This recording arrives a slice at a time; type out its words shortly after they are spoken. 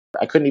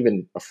I couldn't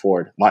even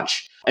afford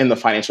lunch in the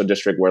financial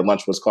district where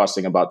lunch was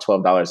costing about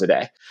 $12 a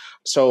day.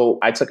 So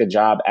I took a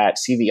job at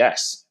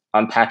CVS,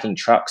 unpacking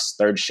trucks,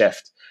 third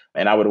shift.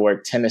 And I would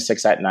work 10 to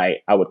 6 at night.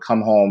 I would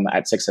come home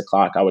at 6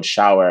 o'clock. I would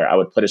shower. I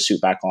would put a suit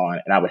back on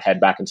and I would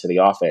head back into the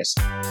office.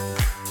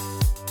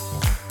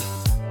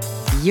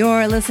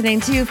 You're listening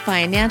to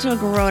Financial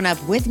Grown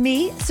Up with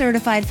me,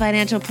 certified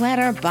financial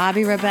planner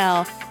Bobbi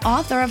Rebell,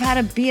 author of How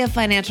to Be a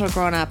Financial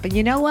Grown Up. And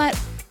you know what?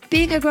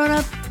 Being a grown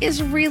up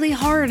is really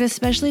hard,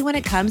 especially when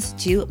it comes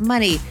to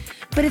money.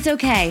 But it's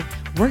okay.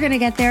 We're going to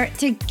get there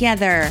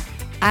together.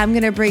 I'm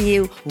going to bring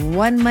you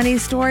one money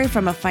story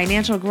from a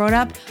financial grown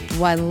up,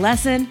 one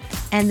lesson,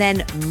 and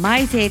then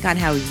my take on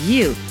how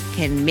you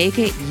can make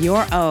it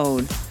your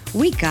own.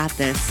 We got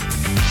this.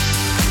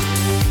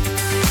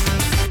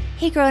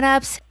 Hey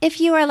grown-ups,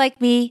 if you are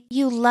like me,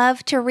 you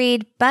love to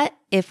read, but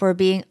if we're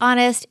being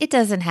honest, it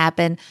doesn't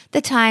happen.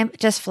 The time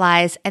just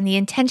flies and the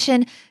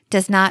intention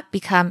does not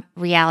become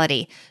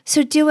reality.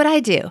 So do what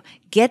I do.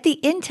 Get the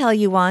intel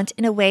you want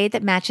in a way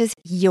that matches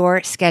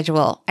your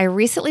schedule. I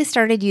recently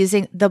started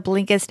using the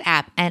Blinkist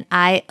app and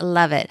I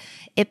love it.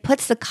 It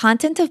puts the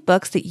content of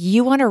books that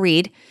you want to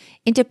read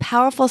into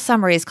powerful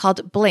summaries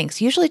called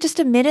blinks, usually just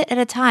a minute at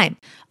a time.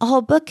 A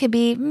whole book can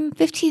be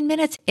 15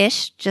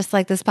 minutes-ish, just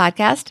like this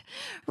podcast,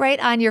 right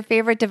on your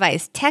favorite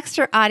device. Text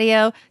or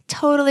audio,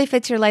 totally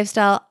fits your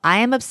lifestyle. I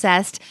am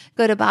obsessed.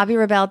 Go to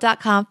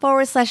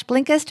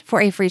bobbirebell.com/Blinkist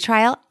for a free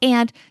trial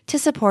and to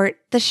support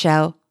the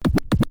show.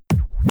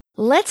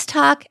 Let's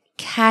talk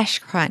cash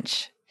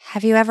crunch.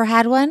 Have you ever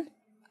had one?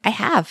 I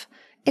have.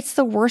 It's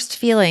the worst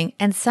feeling,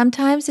 and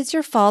sometimes it's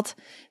your fault.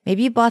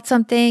 Maybe you bought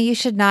something you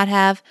should not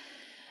have.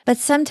 But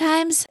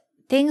sometimes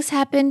things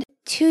happen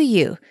to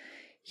you.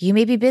 You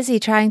may be busy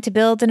trying to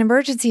build an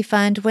emergency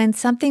fund when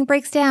something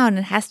breaks down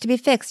and has to be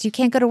fixed. You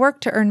can't go to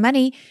work to earn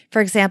money.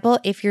 For example,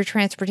 if your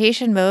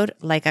transportation mode,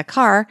 like a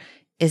car,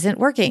 isn't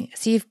working.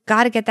 So you've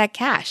got to get that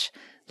cash.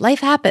 Life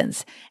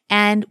happens.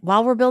 And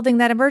while we're building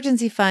that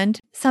emergency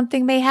fund,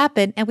 something may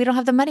happen and we don't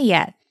have the money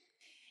yet.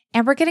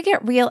 And we're going to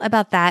get real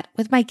about that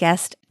with my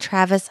guest,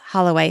 Travis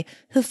Holloway,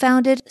 who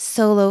founded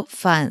Solo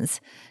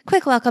Funds.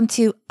 Quick welcome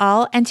to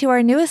all, and to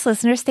our newest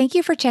listeners, thank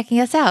you for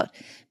checking us out.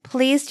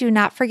 Please do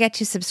not forget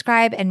to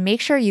subscribe and make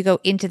sure you go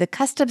into the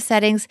custom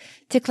settings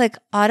to click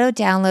auto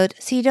download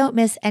so you don't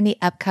miss any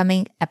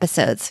upcoming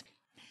episodes.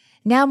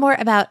 Now more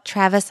about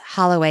Travis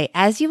Holloway.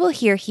 As you will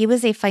hear, he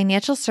was a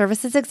financial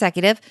services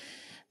executive,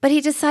 but he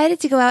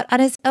decided to go out on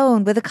his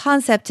own with a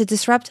concept to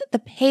disrupt the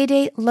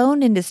payday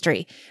loan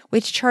industry,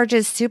 which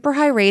charges super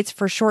high rates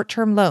for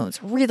short-term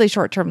loans, really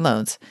short-term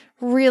loans,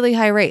 really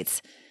high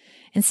rates.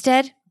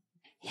 Instead,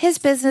 his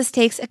business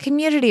takes a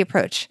community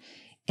approach,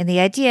 and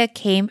the idea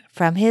came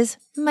from his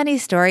money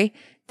story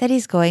that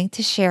he's going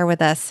to share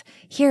with us.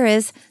 Here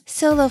is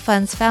Solo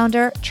Funds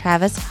founder,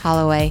 Travis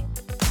Holloway.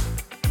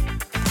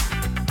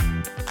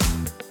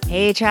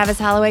 Hey, Travis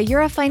Holloway,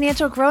 you're a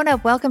financial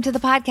grown-up. Welcome to the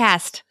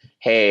podcast.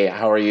 Hey,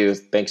 how are you?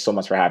 Thanks so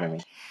much for having me.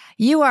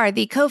 You are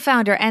the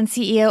co-founder and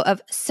CEO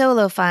of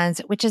Solo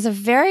Funds, which is a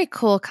very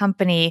cool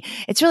company.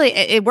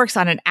 It works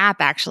on an app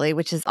actually,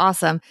 which is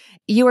awesome.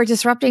 You are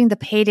disrupting the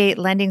payday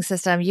lending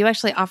system. You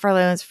actually offer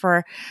loans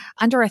for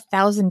under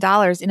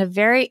 $1,000 in a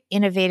very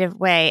innovative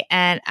way.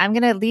 And I'm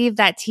going to leave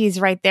that tease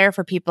right there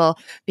for people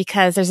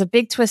because there's a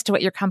big twist to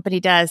what your company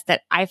does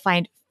that I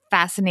find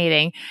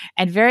fascinating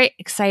and very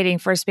exciting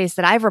for a space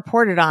that I've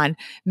reported on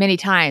many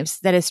times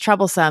that is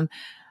troublesome.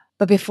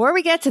 But before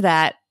we get to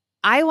that,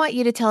 I want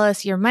you to tell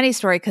us your money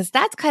story because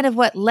that's kind of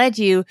what led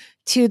you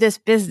to this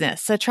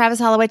business. So Travis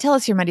Holloway, tell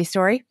us your money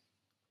story.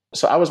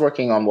 So I was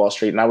working on Wall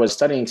Street and I was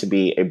studying to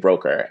be a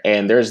broker.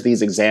 And there's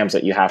these exams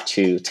that you have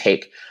to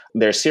take.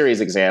 They're series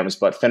exams,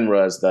 but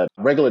FINRA is the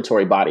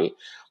regulatory body.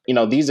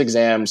 These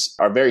exams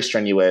are very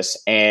strenuous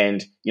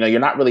and, you're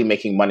not really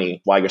making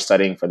money while you're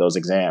studying for those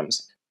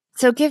exams.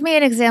 So give me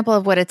an example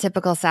of what a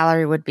typical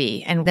salary would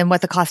be and then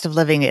what the cost of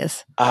living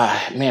is.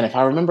 If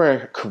I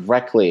remember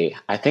correctly,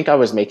 I think I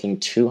was making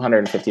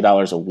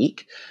 $250 a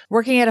week.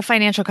 Working at a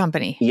financial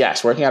company?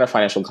 Yes, working at a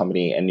financial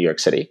company in New York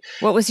City.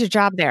 What was your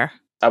job there?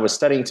 I was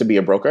studying to be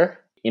a broker.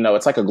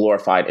 It's like a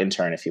glorified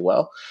intern, if you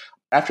will.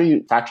 After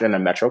you factor in a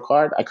Metro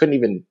card, I couldn't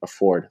even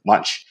afford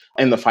lunch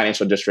in the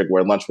financial district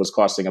where lunch was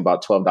costing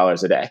about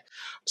 $12 a day.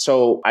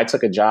 So I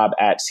took a job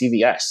at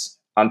CVS,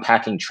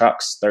 unpacking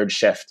trucks, third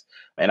shift.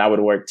 And I would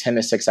work 10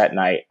 to 6 at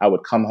night. I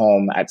would come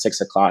home at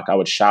 6 o'clock. I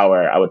would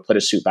shower. I would put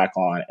a suit back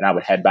on and I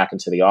would head back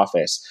into the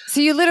office. So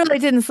you literally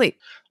didn't sleep?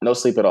 No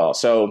sleep at all.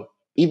 So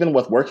even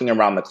with working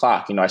around the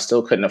clock, I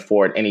still couldn't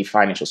afford any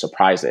financial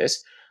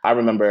surprises. I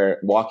remember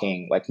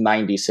walking like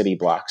 90 city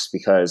blocks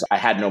because I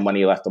had no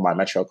money left on my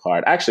Metro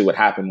card. Actually, what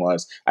happened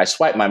was I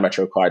swiped my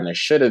Metro card and there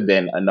should have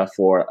been enough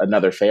for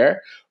another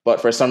fare. But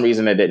for some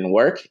reason, it didn't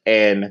work.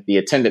 And the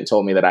attendant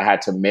told me that I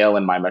had to mail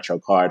in my Metro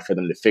card for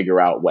them to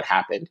figure out what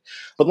happened.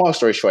 But long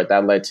story short,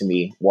 that led to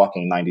me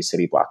walking 90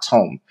 city blocks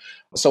home.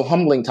 So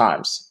humbling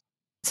times.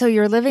 So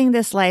you're living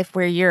this life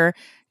where you're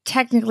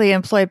technically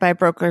employed by a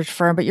brokerage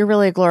firm, but you're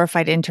really a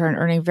glorified intern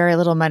earning very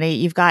little money.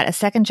 You've got a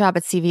second job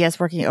at CVS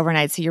working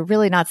overnight, so you're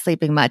really not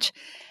sleeping much.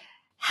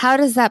 How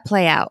does that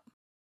play out?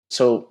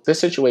 So this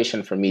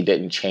situation for me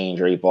didn't change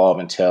or evolve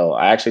until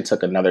I actually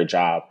took another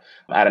job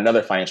at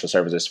another financial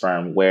services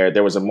firm where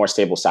there was a more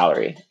stable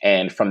salary.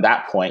 And from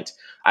that point,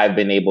 I've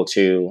been able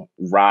to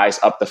rise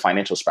up the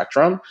financial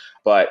spectrum.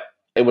 But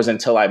it was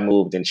until I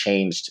moved and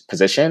changed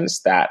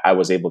positions that I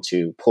was able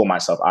to pull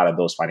myself out of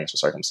those financial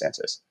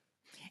circumstances.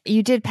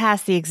 You did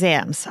pass the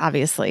exams,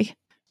 obviously.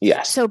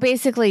 Yes. So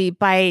basically,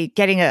 by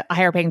getting a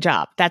higher paying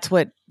job, that's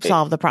what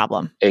solved the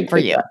problem for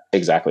you.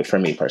 Exactly. For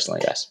me personally,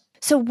 yes.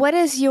 So what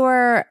is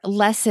your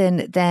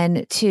lesson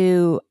then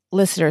to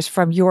listeners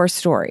from your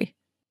story?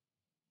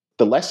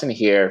 The lesson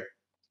here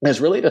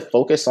is really to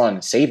focus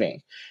on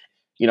saving.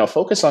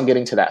 Focus on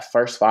getting to that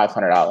first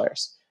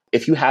 $500.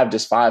 If you have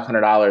just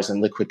 $500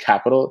 in liquid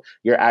capital,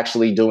 you're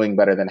actually doing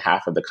better than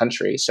half of the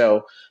country.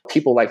 So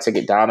people like to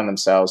get down on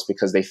themselves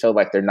because they feel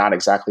like they're not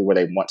exactly where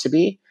they want to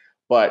be,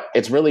 but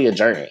it's really a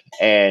journey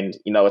and,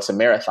 it's a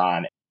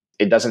marathon.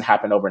 It doesn't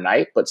happen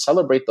overnight, but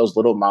celebrate those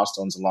little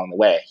milestones along the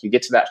way. You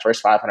get to that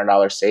first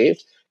 $500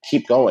 saved,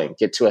 keep going,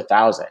 get to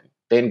 1,000,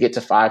 then get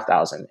to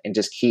 5,000 and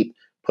just keep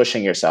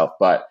pushing yourself.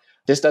 But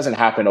this doesn't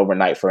happen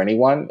overnight for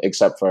anyone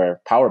except for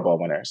Powerball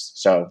winners.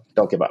 So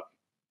don't give up.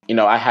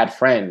 I had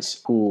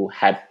friends who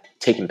had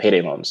taken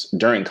payday loans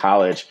during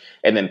college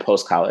and then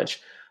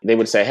post-college. They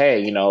would say,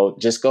 hey,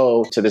 just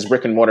go to this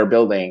brick and mortar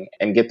building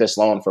and get this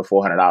loan for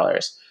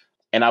 $400.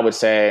 And I would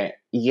say,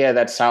 yeah,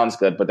 that sounds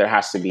good, but there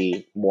has to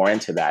be more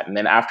into that. And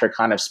then after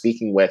kind of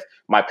speaking with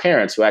my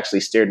parents, who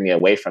actually steered me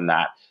away from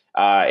that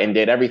and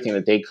did everything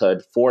that they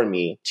could for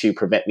me to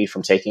prevent me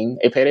from taking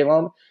a payday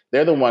loan,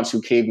 they're the ones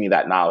who gave me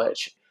that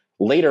knowledge.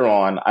 Later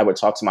on, I would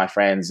talk to my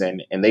friends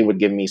and they would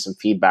give me some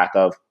feedback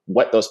of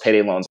what those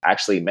payday loans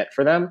actually meant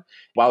for them.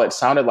 While it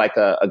sounded like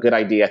a good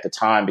idea at the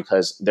time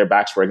because their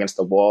backs were against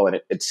the wall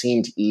and it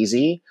seemed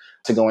easy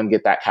to go and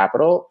get that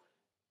capital,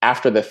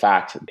 after the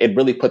fact, it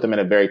really put them in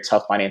a very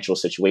tough financial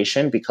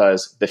situation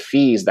because the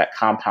fees that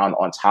compound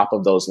on top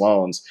of those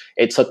loans,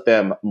 it took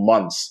them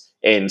months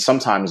and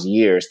sometimes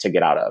years to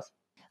get out of.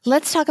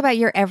 Let's talk about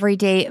your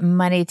everyday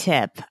money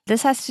tip.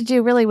 This has to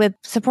do really with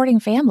supporting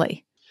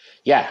family.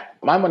 Yeah,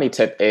 my money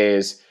tip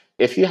is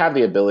if you have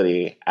the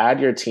ability,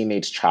 add your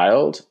teenage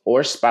child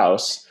or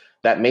spouse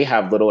that may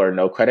have little or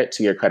no credit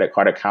to your credit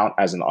card account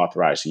as an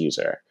authorized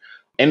user.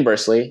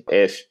 Inversely,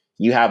 if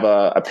you have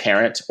a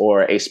parent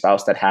or a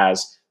spouse that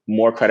has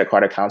more credit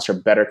card accounts or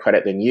better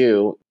credit than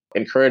you,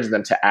 encourage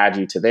them to add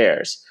you to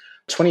theirs.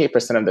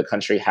 28% of the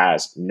country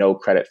has no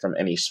credit from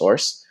any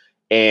source,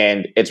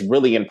 and it's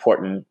really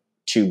important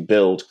to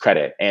build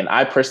credit. And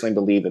I personally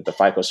believe that the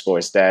FICO score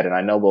is dead. And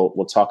I know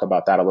we'll talk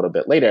about that a little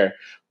bit later,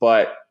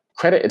 but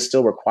credit is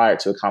still required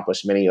to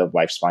accomplish many of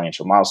life's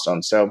financial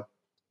milestones. So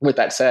with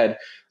that said,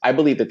 I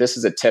believe that this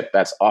is a tip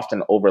that's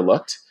often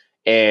overlooked.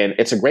 And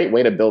it's a great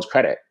way to build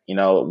credit.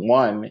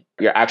 One,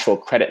 your actual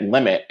credit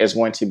limit is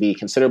going to be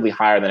considerably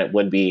higher than it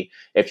would be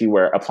if you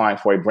were applying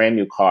for a brand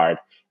new card.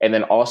 And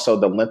then also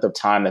the length of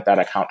time that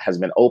account has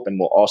been open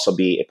will also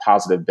be a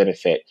positive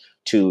benefit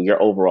to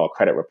your overall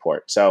credit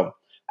report. So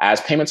as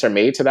payments are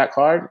made to that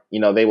card,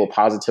 they will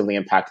positively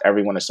impact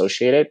everyone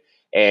associated,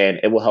 and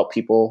it will help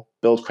people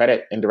build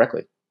credit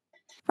indirectly.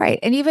 Right.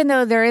 And even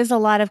though there is a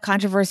lot of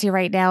controversy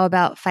right now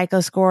about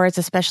FICO scores,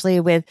 especially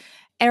with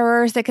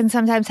errors that can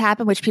sometimes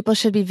happen, which people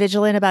should be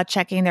vigilant about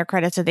checking their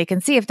credit so they can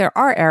see if there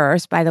are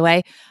errors, by the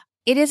way,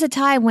 it is a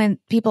time when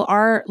people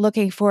are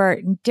looking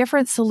for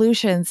different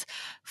solutions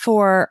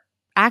for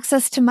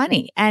access to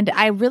money. And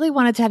I really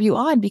wanted to have you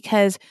on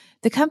because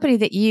the company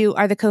that you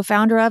are the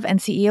co-founder of and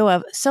CEO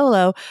of,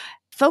 Solo,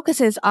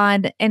 focuses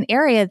on an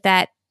area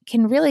that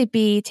can really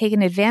be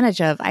taken advantage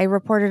of. I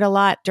reported a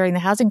lot during the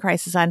housing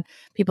crisis on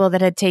people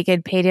that had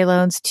taken payday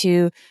loans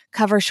to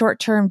cover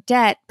short-term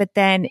debt, but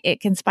then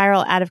it can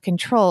spiral out of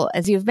control.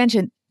 As you've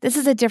mentioned, this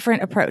is a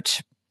different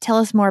approach. Tell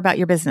us more about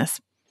your business.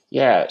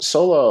 Yeah,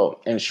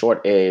 Solo, in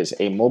short, is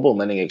a mobile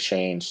lending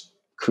exchange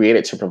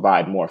created to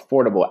provide more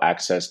affordable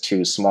access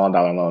to small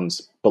dollar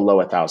loans below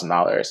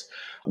 $1,000.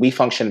 We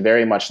function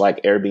very much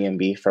like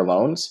Airbnb for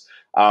loans,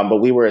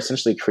 but we were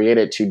essentially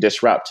created to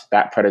disrupt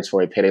that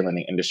predatory payday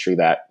lending industry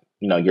that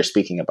you're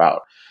speaking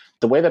about.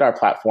 The way that our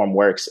platform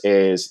works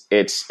is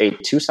it's a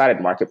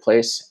two-sided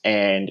marketplace,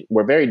 and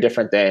we're very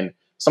different than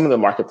some of the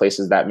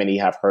marketplaces that many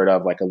have heard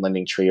of, like a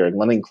Lending Tree or a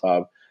Lending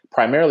Club,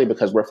 primarily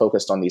because we're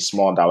focused on these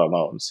small dollar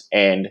loans.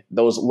 And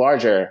those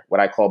larger, what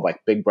I call like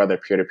big brother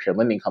peer-to-peer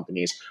lending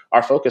companies,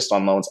 are focused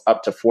on loans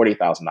up to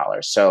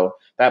 $40,000. So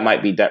that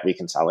might be debt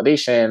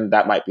reconsolidation,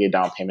 that might be a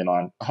down payment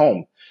on a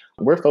home.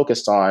 We're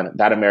focused on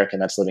that American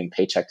that's living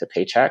paycheck to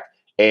paycheck,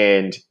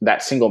 and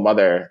that single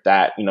mother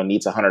that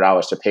needs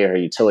 $100 to pay her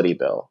utility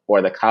bill,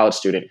 or the college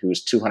student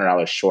who's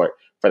 $200 short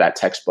for that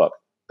textbook.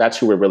 That's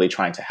who we're really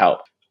trying to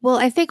help. Well,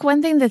 I think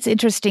one thing that's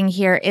interesting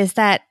here is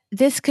that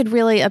this could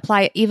really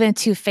apply even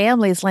to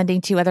families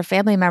lending to other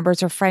family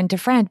members or friend to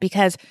friend,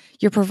 because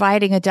you're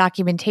providing a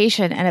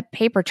documentation and a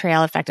paper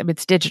trail. In fact, I mean,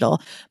 it's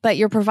digital, but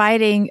you're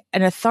providing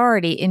an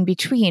authority in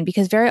between,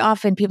 because very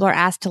often people are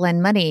asked to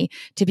lend money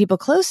to people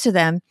close to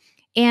them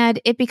and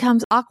it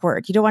becomes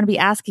awkward. You don't want to be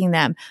asking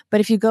them. But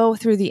if you go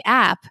through the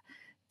app,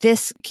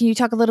 can you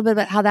talk a little bit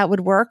about how that would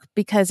work?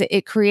 Because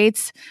it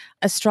creates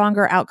a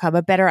stronger outcome,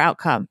 a better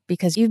outcome,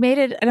 because you've made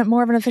it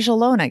more of an official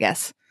loan, I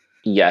guess.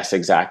 Yes,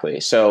 exactly.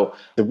 So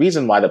the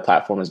reason why the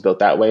platform is built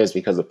that way is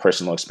because of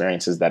personal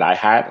experiences that I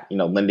had,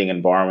 lending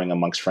and borrowing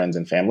amongst friends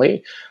and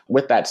family.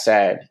 With that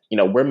said,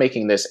 we're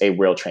making this a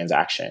real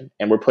transaction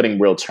and we're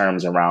putting real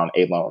terms around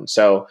a loan.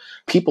 So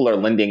people are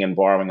lending and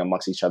borrowing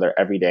amongst each other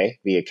every day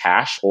via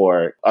cash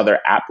or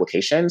other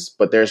applications,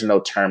 but there's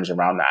no terms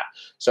around that.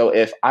 So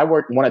if I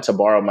wanted to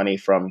borrow money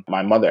from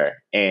my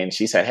mother and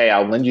she said, hey,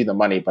 I'll lend you the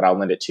money, but I'll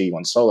lend it to you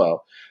on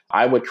Solo,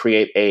 I would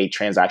create a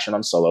transaction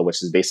on Solo,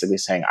 which is basically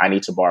saying I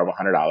need to borrow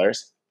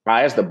 $100.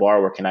 I, as the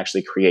borrower, can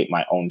actually create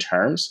my own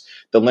terms.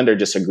 The lender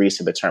just agrees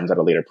to the terms at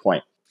a later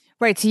point.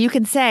 Right. So you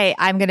can say,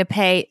 I'm going to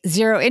pay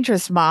 0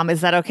 interest, Mom.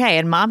 Is that okay?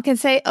 And Mom can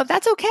say, oh,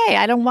 that's okay.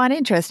 I don't want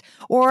interest.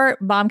 Or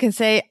Mom can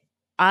say,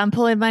 I'm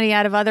pulling money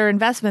out of other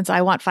investments.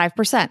 I want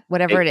 5%,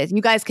 whatever it is.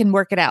 You guys can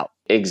work it out.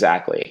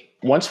 Exactly.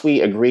 Once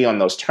we agree on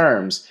those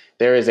terms,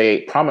 there is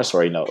a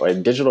promissory note or a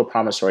digital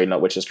promissory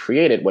note, which is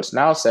created, which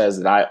now says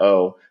that I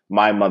owe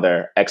my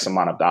mother X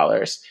amount of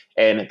dollars.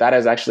 And that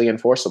is actually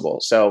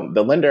enforceable. So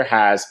the lender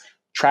has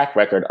track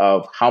record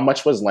of how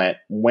much was lent,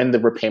 when the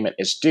repayment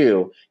is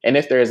due, and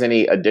if there is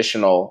any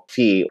additional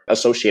fee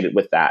associated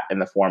with that in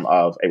the form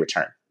of a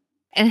return.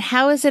 And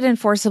how is it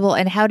enforceable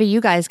and how do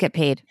you guys get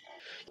paid?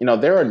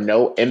 There are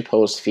no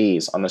imposed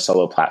fees on the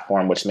Solo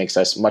platform, which makes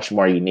us much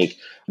more unique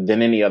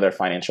than any other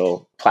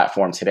financial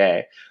platform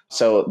today.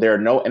 So there are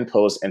no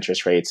imposed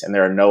interest rates and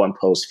there are no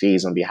imposed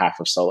fees on behalf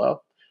of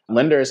Solo.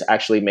 Lenders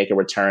actually make a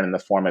return in the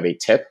form of a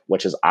tip,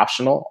 which is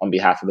optional on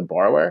behalf of the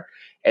borrower.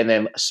 And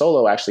then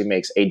Solo actually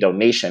makes a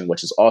donation,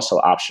 which is also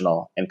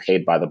optional and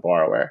paid by the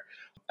borrower.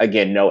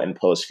 Again, no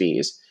imposed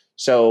fees.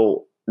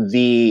 So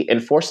the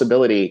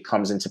enforceability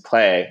comes into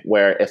play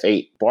where if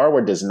a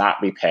borrower does not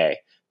repay,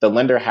 the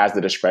lender has the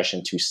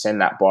discretion to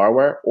send that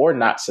borrower or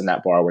not send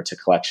that borrower to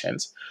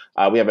collections.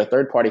 We have a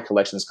third-party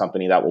collections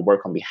company that will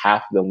work on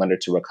behalf of the lender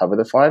to recover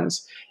the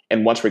funds.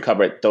 And once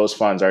recovered, those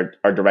funds are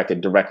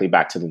directed directly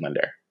back to the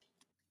lender.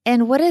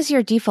 And what is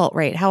your default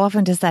rate? How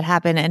often does that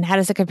happen? And how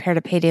does it compare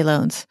to payday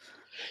loans?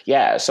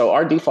 Yeah, so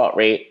our default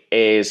rate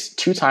is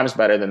 2 times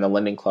better than the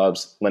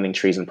LendingClubs,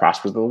 LendingTrees, and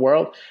Prospers of the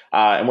world.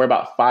 And we're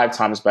about 5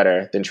 times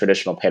better than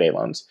traditional payday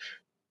loans.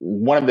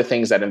 One of the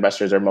things that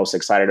investors are most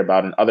excited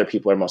about and other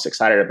people are most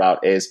excited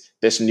about is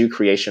this new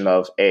creation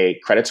of a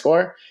credit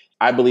score.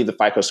 I believe the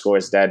FICO score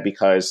is dead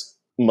because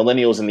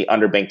millennials and the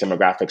underbanked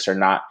demographics are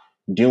not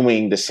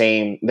doing the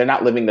same. They're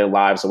not living their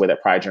lives the way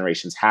that prior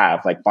generations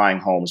have, like buying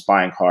homes,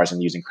 buying cars,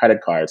 and using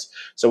credit cards.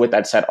 So with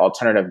that said,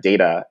 alternative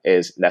data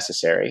is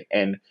necessary.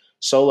 And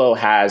Solo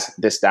has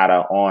this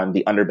data on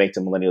the underbanked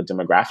and millennial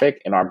demographic.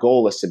 And our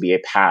goal is to be a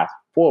path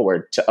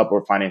forward to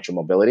upward financial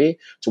mobility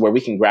to where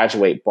we can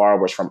graduate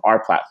borrowers from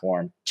our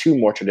platform to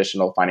more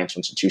traditional financial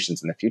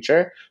institutions in the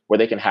future, where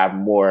they can have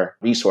more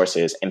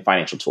resources and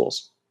financial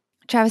tools.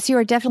 Travis, you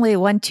are definitely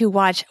one to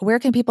watch. Where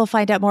can people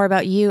find out more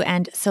about you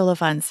and Solo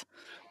Funds?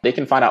 They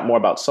can find out more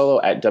about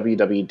Solo at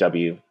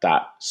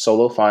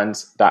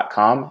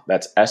www.solofunds.com.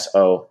 That's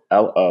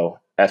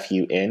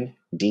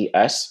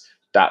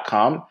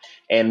SOLOFUNDS.com.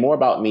 And more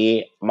about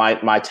me,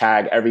 my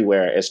tag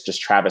everywhere is just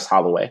Travis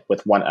Holloway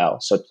with 1 L.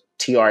 So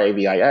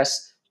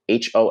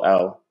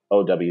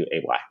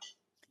TravisHolloway.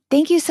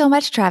 Thank you so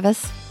much,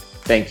 Travis.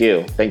 Thank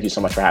you. Thank you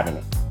so much for having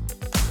me.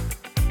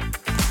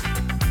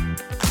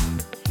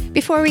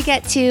 Before we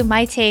get to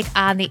my take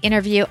on the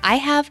interview, I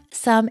have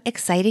some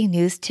exciting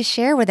news to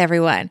share with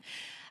everyone.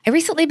 I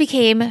recently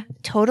became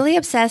totally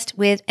obsessed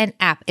with an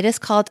app. It is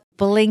called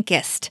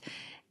Blinkist.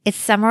 It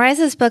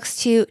summarizes books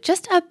to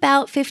just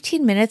about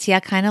 15 minutes. Yeah,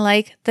 kind of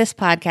like this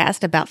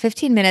podcast, about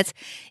 15 minutes.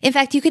 In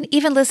fact, you can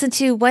even listen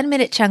to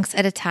 1-minute chunks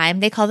at a time.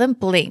 They call them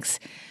blinks.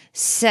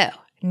 So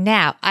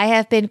now I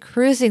have been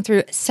cruising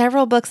through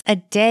several books a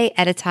day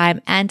at a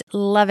time and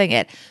loving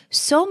it.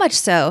 So much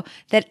so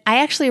that I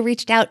actually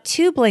reached out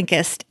to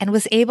Blinkist and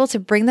was able to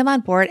bring them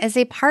on board as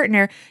a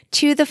partner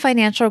to the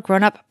Financial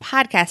Grown-Up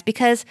podcast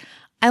because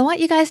I want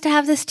you guys to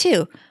have this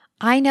too.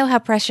 I know how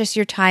precious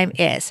your time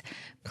is.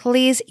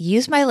 Please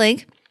use my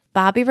link,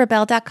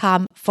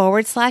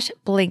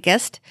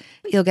 bobbyrebell.com/Blinkist.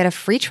 You'll get a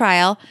free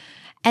trial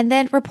and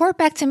then report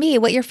back to me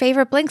what your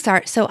favorite blinks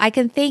are so I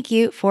can thank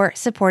you for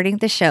supporting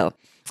the show.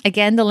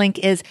 Again, the link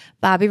is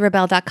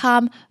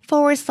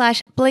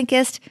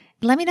bobbyrebell.com/Blinkist.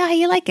 Let me know how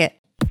you like it.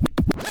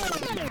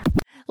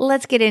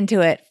 Let's get into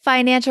it.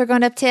 Financial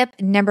grown-up tip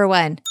number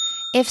 1.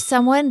 If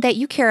someone that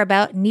you care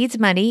about needs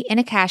money in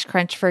a cash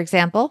crunch, for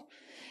example,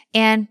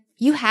 and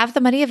you have the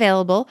money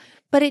available,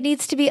 but it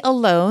needs to be a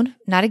loan,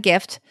 not a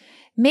gift,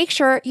 make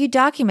sure you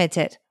document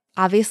it.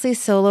 Obviously,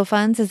 solo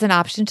funds is an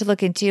option to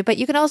look into, but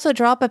you can also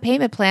draw up a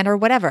payment plan or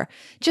whatever.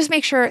 Just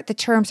make sure the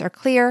terms are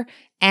clear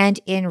and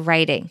in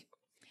writing.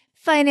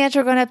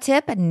 Financial grown-up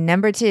tip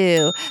number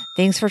 2.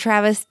 Things for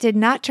Travis did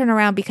not turn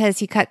around because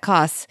he cut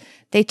costs.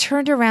 They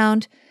turned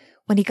around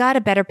when he got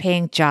a better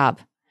paying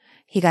job.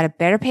 He got a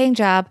better paying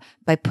job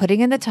by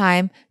putting in the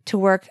time to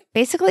work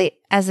basically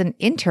as an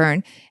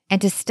intern and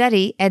to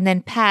study and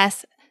then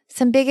pass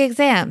some big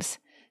exams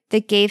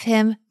that gave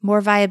him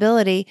more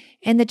viability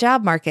in the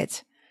job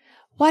market.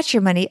 Watch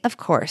your money, of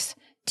course.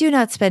 Do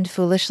not spend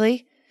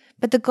foolishly,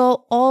 but the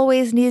goal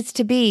always needs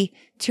to be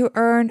to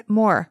earn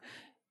more.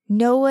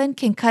 No one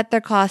can cut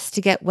their costs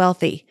to get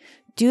wealthy.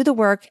 Do the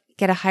work,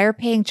 get a higher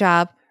paying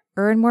job,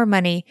 earn more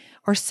money,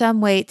 or some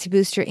way to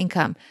boost your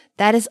income.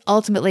 That is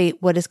ultimately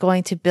what is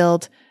going to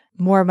build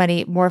more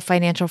money, more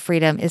financial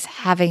freedom, is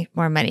having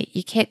more money.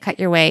 You can't cut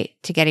your way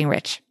to getting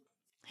rich.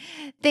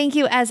 Thank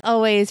you, as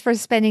always, for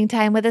spending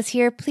time with us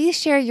here. Please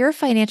share your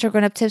financial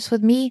grown-up tips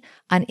with me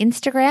on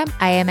Instagram.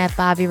 I am at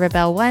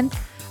BobbyRebel1,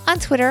 on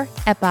Twitter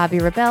at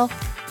BobbyRebel,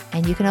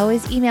 and you can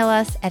always email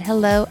us at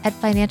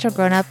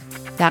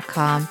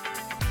hello@financialgrownup.com.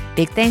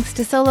 Big thanks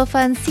to Solo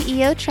Fund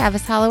CEO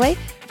Travis Holloway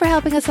for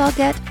helping us all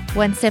get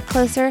one step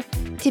closer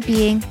to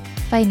being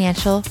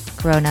financial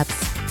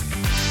grown-ups.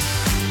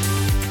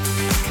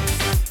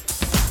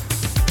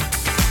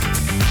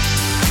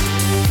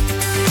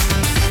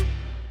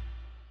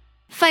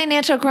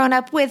 Financial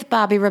Grown-Up with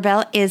Bobby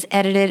Rebel is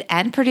edited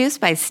and produced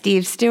by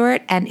Steve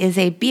Stewart and is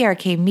a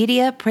BRK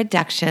Media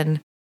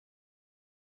production.